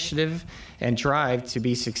initiative and drive to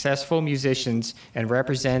be successful musicians and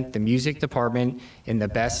represent the music department in the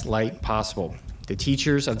best light possible. The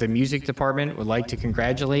teachers of the music department would like to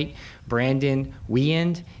congratulate Brandon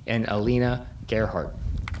Weand and Alina Gerhardt.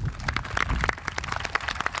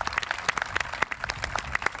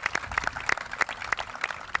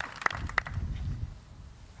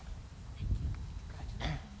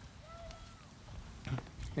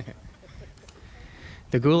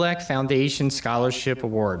 The Gulak Foundation Scholarship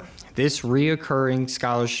Award. This reoccurring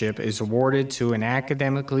scholarship is awarded to an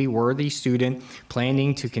academically worthy student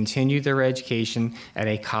planning to continue their education at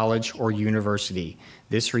a college or university.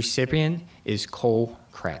 This recipient is Cole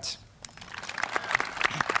Kratz.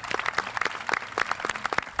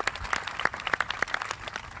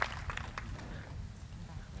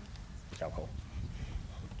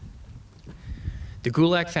 The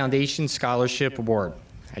Gulak Foundation Scholarship Award.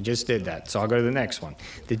 I just did that, so I'll go to the next one.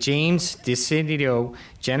 The James DeCindio,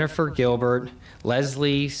 Jennifer Gilbert,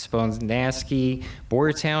 Leslie Sponasky,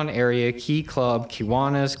 Boyertown Area Key Club,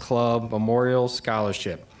 Kiwanis Club Memorial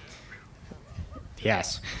Scholarship.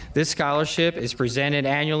 Yes, this scholarship is presented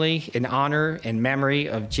annually in honor and memory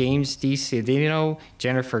of James DeCindio,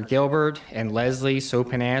 Jennifer Gilbert, and Leslie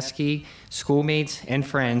Sopanaski, schoolmates and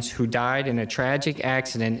friends who died in a tragic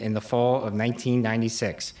accident in the fall of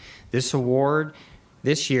 1996. This award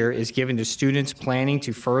this year is given to students planning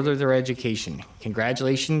to further their education.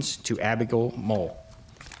 Congratulations to Abigail Mole.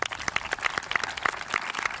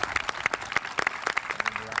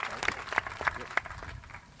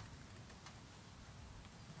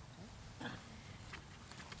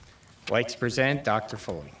 I'd like to present Dr.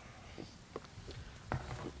 Foley.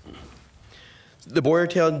 The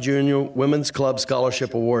Boyertown Junior Women's Club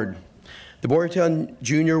Scholarship Award. The Boyertown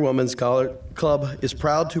Junior Women's Club is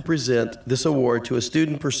proud to present this award to a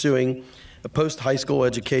student pursuing a post-high school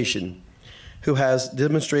education who has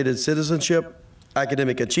demonstrated citizenship,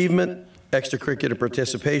 academic achievement, extracurricular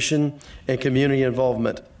participation, and community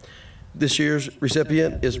involvement. This year's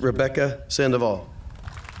recipient is Rebecca Sandoval.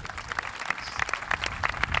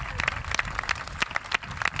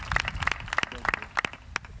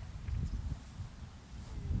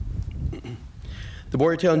 The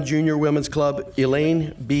Boyertown Junior Women's Club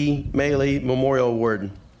Elaine B. Maley Memorial Award.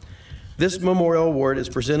 This memorial award is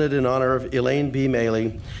presented in honor of Elaine B.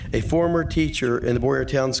 Maley, a former teacher in the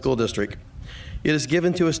Boyertown School District. It is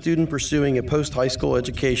given to a student pursuing a post-high school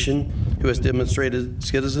education who has demonstrated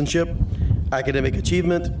citizenship, academic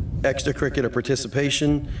achievement, extracurricular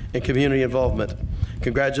participation, and community involvement.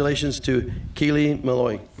 Congratulations to Keely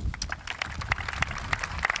Malloy.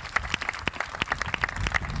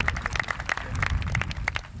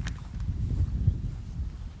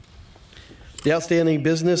 The Outstanding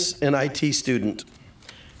Business and IT Student.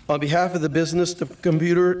 On behalf of the Business,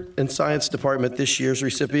 Computer, and Science Department, this year's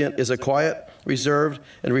recipient is a quiet, reserved,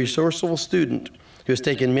 and resourceful student who has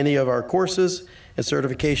taken many of our courses and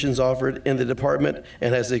certifications offered in the department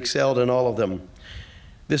and has excelled in all of them.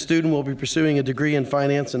 This student will be pursuing a degree in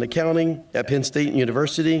Finance and Accounting at Penn State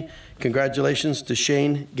University. Congratulations to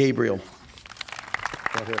Shane Gabriel.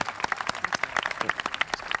 Right here.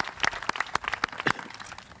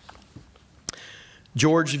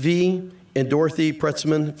 George V. and Dorothy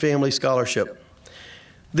Pretzman Family Scholarship.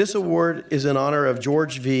 This award is in honor of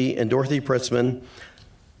George V. and Dorothy Pretzman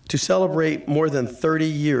to celebrate more than 30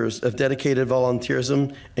 years of dedicated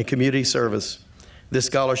volunteerism and community service. This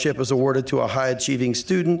scholarship is awarded to a high-achieving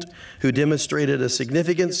student who demonstrated a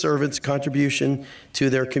significant service contribution to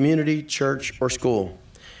their community, church, or school.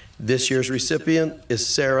 This year's recipient is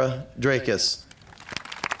Sarah Drakus.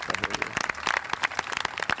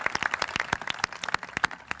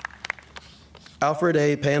 Alfred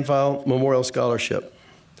A. Panfile Memorial Scholarship.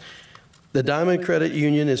 The Diamond Credit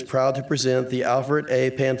Union is proud to present the Alfred A.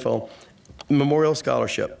 Panfile Memorial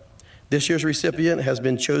Scholarship. This year's recipient has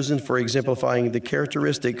been chosen for exemplifying the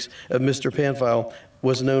characteristics of Mr. Panfile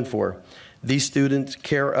was known for. These students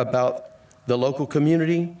care about the local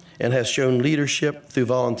community and has shown leadership through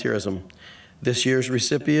volunteerism. This year's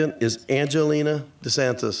recipient is Angelina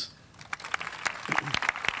DeSantis.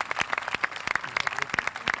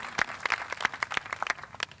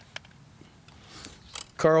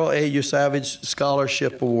 Carl A. Yusavage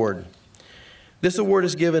Scholarship Award. This award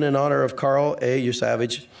is given in honor of Carl A.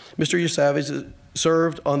 Yusavage. Mr. Yusavage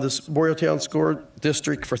served on the Boyertown School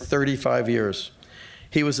District for 35 years.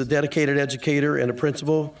 He was a dedicated educator and a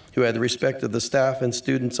principal who had the respect of the staff and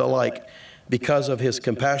students alike because of his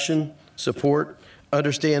compassion, support,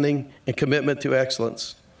 understanding, and commitment to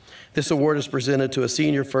excellence. This award is presented to a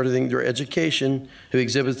senior furthering their education who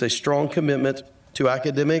exhibits a strong commitment to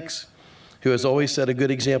academics, who has always set a good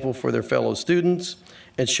example for their fellow students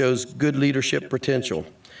and shows good leadership potential.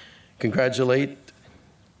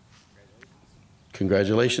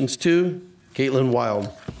 Congratulations to Caitlin Wild.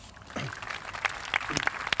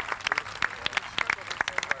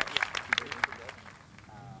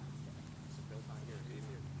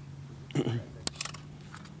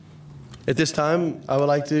 At this time, I would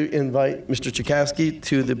like to invite Mr. Chikaski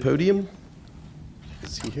to the podium.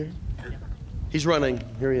 Is he here? He's running.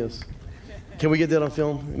 Here he is. Can we get that on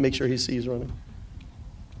film? Make sure he sees running.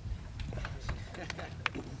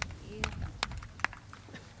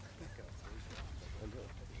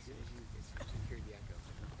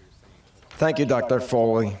 Thank you, Dr.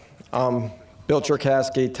 Foley. Bill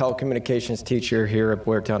Cherkasky, telecommunications teacher here at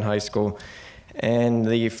Boyertown High School. And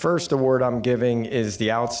the first award I'm giving is the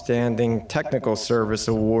Outstanding Technical Service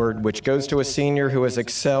Award, which goes to a senior who has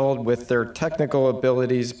excelled with their technical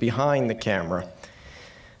abilities behind the camera.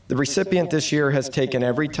 The recipient this year has taken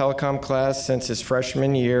every telecom class since his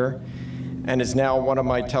freshman year and is now one of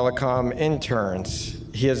my telecom interns.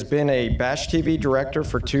 He has been a Bash TV director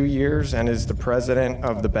for 2 years and is the president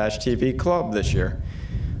of the Bash TV Club this year.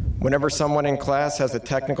 Whenever someone in class has a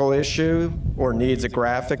technical issue or needs a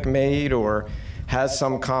graphic made or has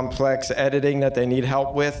some complex editing that they need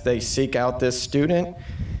help with, they seek out this student,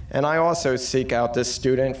 and I also seek out this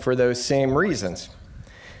student for those same reasons.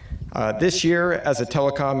 This year, as a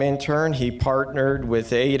telecom intern, he partnered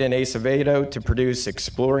with Aiden Acevedo to produce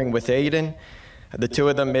Exploring with Aiden. The two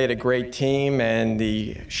of them made a great team, and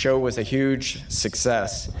the show was a huge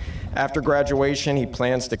success. After graduation, he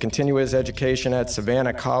plans to continue his education at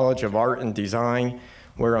Savannah College of Art and Design,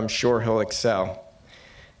 where I'm sure he'll excel.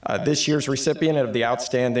 This year's recipient of the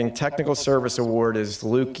Outstanding Technical Service Award is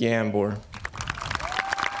Luke Yambor.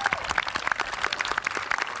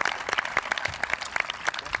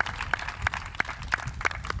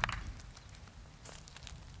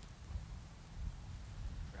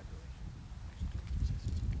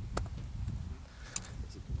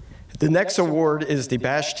 The next award is the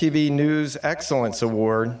Bash TV News Excellence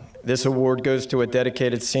Award. This award goes to a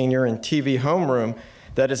dedicated senior in TV homeroom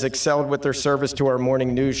that has excelled with their service to our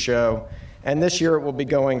morning news show, and this year it will be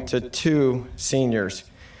going to 2 seniors.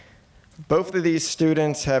 Both of these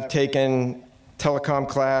students have taken telecom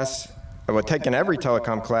class, taken every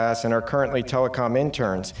telecom class, and are currently telecom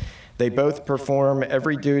interns. They both perform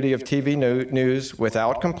every duty of TV news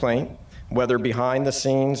without complaint, whether behind the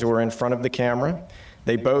scenes or in front of the camera.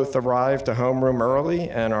 They both arrive to homeroom early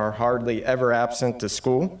and are hardly ever absent to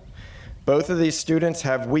school. Both of these students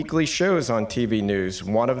have weekly shows on TV news.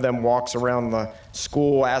 One of them walks around the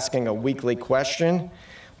school asking a weekly question,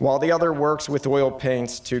 while the other works with oil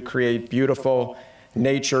paints to create beautiful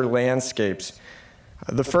nature landscapes.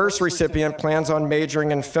 The first recipient plans on majoring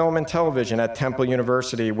in film and television at Temple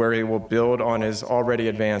University, where he will build on his already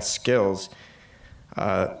advanced skills.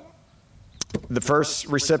 The first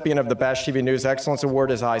recipient of the Bash TV News Excellence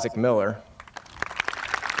Award is Isaac Miller.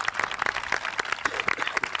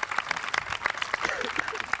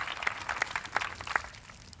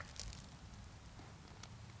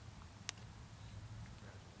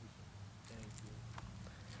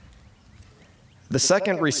 The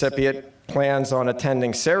second recipient plans on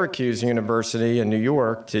attending Syracuse University in New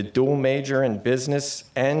York to dual major in business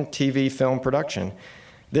and TV film production.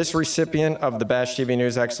 This recipient of the Bash TV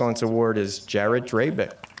News Excellence Award is Jared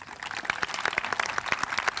Drabick.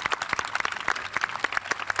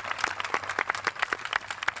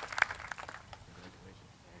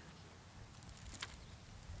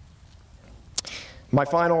 My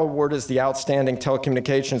final award is the Outstanding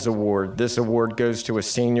Telecommunications Award. This award goes to a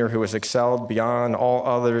senior who has excelled beyond all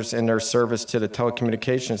others in their service to the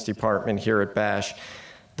telecommunications department here at Bash.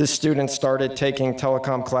 This student started taking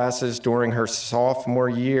telecom classes during her sophomore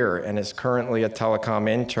year and is currently a telecom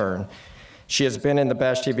intern. She has been in the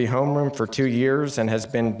Bash TV homeroom for 2 years and has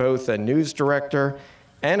been both a news director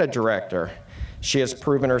and a director. She has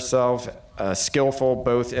proven herself skillful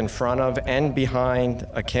both in front of and behind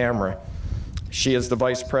a camera. She is the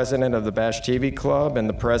vice president of the Bash TV Club and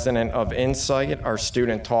the president of Insight, our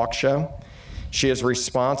student talk show. She is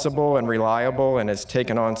responsible and reliable and has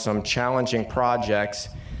taken on some challenging projects,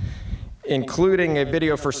 including a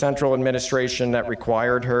video for central administration that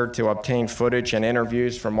required her to obtain footage and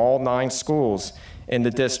interviews from all 9 schools in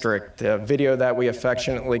the district, a video that we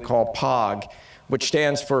affectionately call POG, which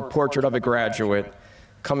stands for Portrait of a Graduate,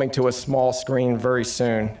 coming to a small screen very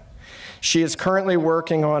soon. She is currently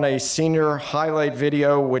working on a senior highlight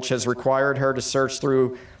video, which has required her to search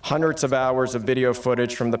through hundreds of hours of video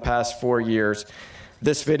footage from the past 4 years.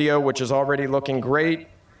 This video, which is already looking great,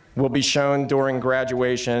 will be shown during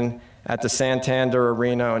graduation at the Santander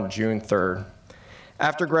Arena on June 3rd.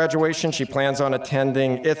 After graduation, she plans on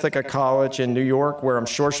attending Ithaca College in New York, where I'm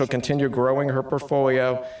sure she'll continue growing her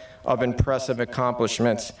portfolio of impressive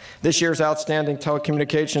accomplishments. This year's Outstanding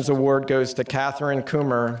Telecommunications Award goes to Catherine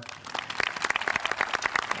Coomer.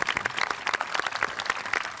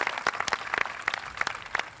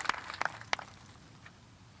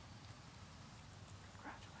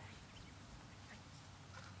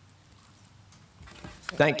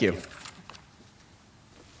 Thank you.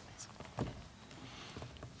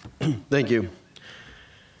 Thank you.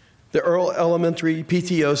 The Earl Elementary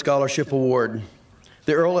PTO Scholarship Award.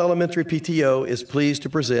 The Earl Elementary PTO is pleased to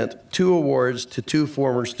present 2 awards to 2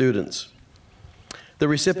 former students. The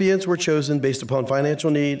recipients were chosen based upon financial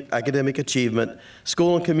need, academic achievement,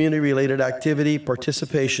 school and community-related activity,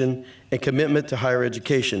 participation, and commitment to higher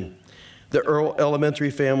education. The Earl Elementary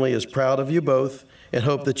family is proud of you both and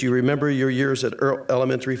hope that you remember your years at Earl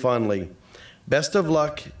Elementary fondly. Best of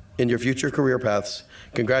luck in your future career paths.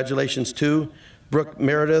 Congratulations to Brooke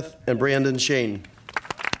Meredith and Brandon Shane.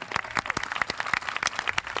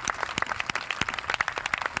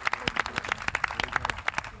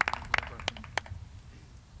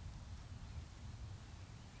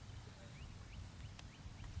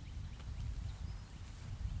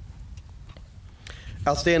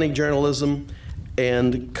 Outstanding Journalism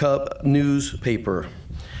and Cub Newspaper.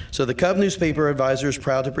 So the Cub Newspaper Advisor is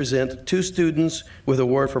proud to present 2 students with an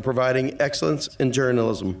award for providing excellence in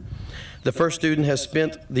journalism. The first student has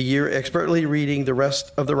spent the year expertly reading the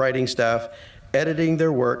rest of the writing staff, editing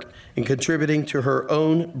their work, and contributing to her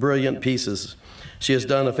own brilliant pieces. She has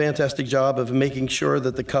done a fantastic job of making sure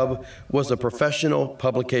that the Cub was a professional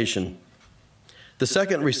publication. The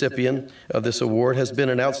second recipient of this award has been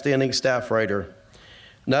an outstanding staff writer.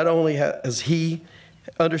 Not only has he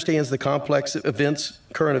understands the complex events,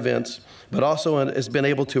 current events, but also has been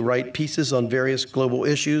able to write pieces on various global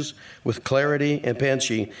issues with clarity and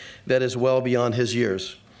panacea that is well beyond his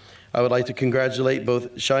years. I would like to congratulate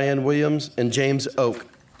both Cheyenne Williams and James Oak.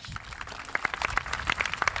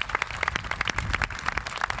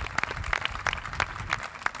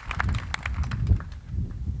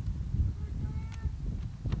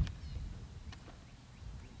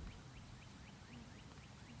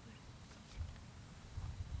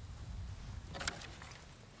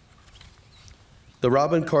 The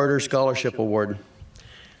Robin Carter Scholarship Award.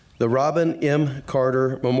 The Robin M.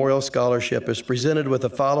 Carter Memorial Scholarship is presented with the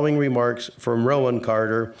following remarks from Rowan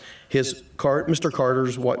Carter, Mr.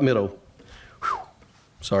 Carter's middle.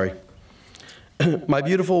 Sorry. My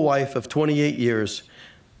beautiful wife of 28 years,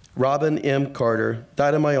 Robin M. Carter,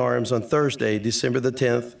 died in my arms on Thursday, December the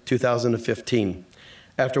 10th, 2015,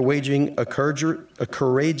 after waging a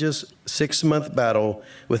courageous 6-month battle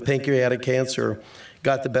with pancreatic cancer,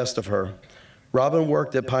 got the best of her. Robin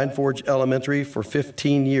worked at Pine Forge Elementary for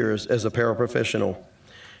 15 years as a paraprofessional.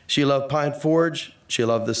 She loved Pine Forge, she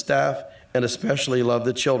loved the staff, and especially loved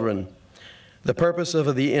the children. The purpose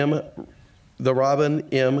of the Robin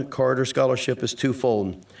M. Carter Scholarship is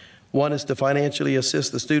twofold. One is to financially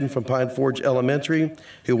assist the student from Pine Forge Elementary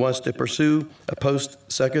who wants to pursue a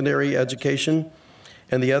post-secondary education,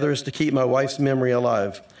 and the other is to keep my wife's memory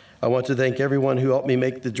alive. I want to thank everyone who helped me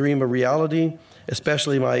make the dream a reality,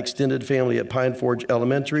 especially my extended family at Pine Forge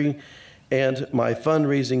Elementary and my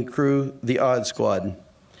fundraising crew, the Odd Squad.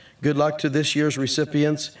 Good luck to this year's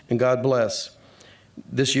recipients, and God bless.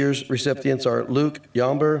 This year's recipients are Luke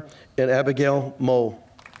Yomber and Abigail Mole.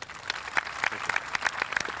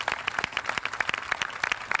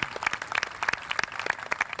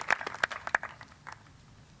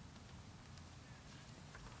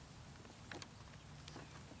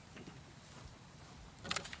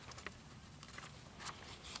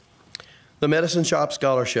 The Medicine Shop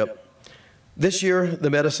Scholarship. This year, the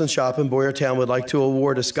Medicine Shop in Boyertown would like to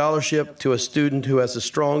award a scholarship to a student who has a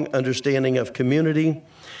strong understanding of community.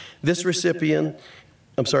 The recipient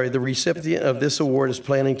of this award is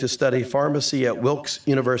planning to study pharmacy at Wilkes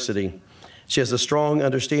University. She has a strong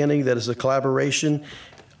understanding that is a collaboration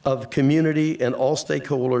of community and all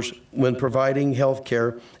stakeholders when providing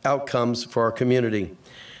healthcare outcomes for our community,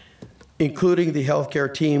 including the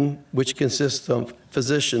healthcare team, which consists of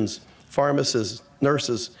physicians, pharmacists,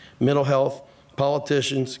 nurses, mental health,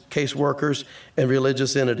 politicians, caseworkers, and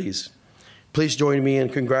religious entities. Please join me in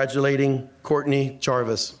congratulating Courtney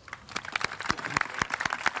Jarvis.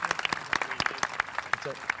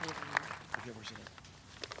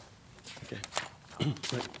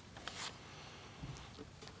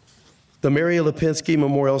 The Mary Lipinski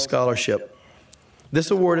Memorial Scholarship.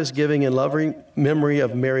 This award is given in loving memory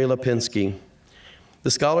of Mary Lipinski. The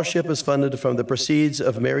scholarship is funded from the proceeds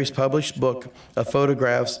of Mary's published book of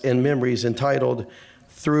photographs and memories entitled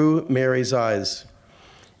Through Mary's Eyes.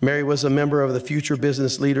 Mary was a member of the Future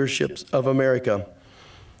Business Leaderships of America.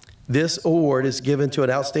 This award is given to an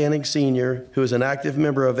outstanding senior who is an active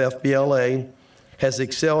member of FBLA, has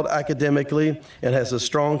excelled academically, and has a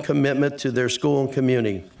strong commitment to their school and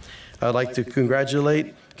community. I'd like to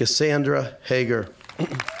congratulate Cassandra Hager.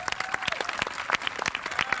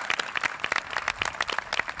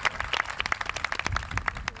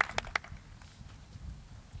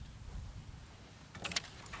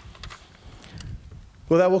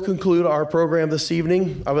 Well, that will conclude our program this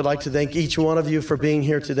evening. I would like to thank each one of you for being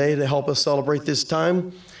here today to help us celebrate this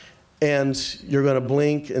time. And you're going to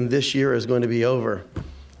blink, and this year is going to be over.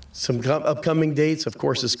 Some upcoming dates, of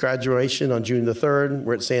course, is graduation on June the 3rd.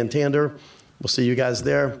 We're at Santander. We'll see you guys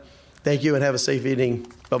there. Thank you and have a safe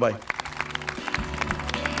evening. Bye-bye.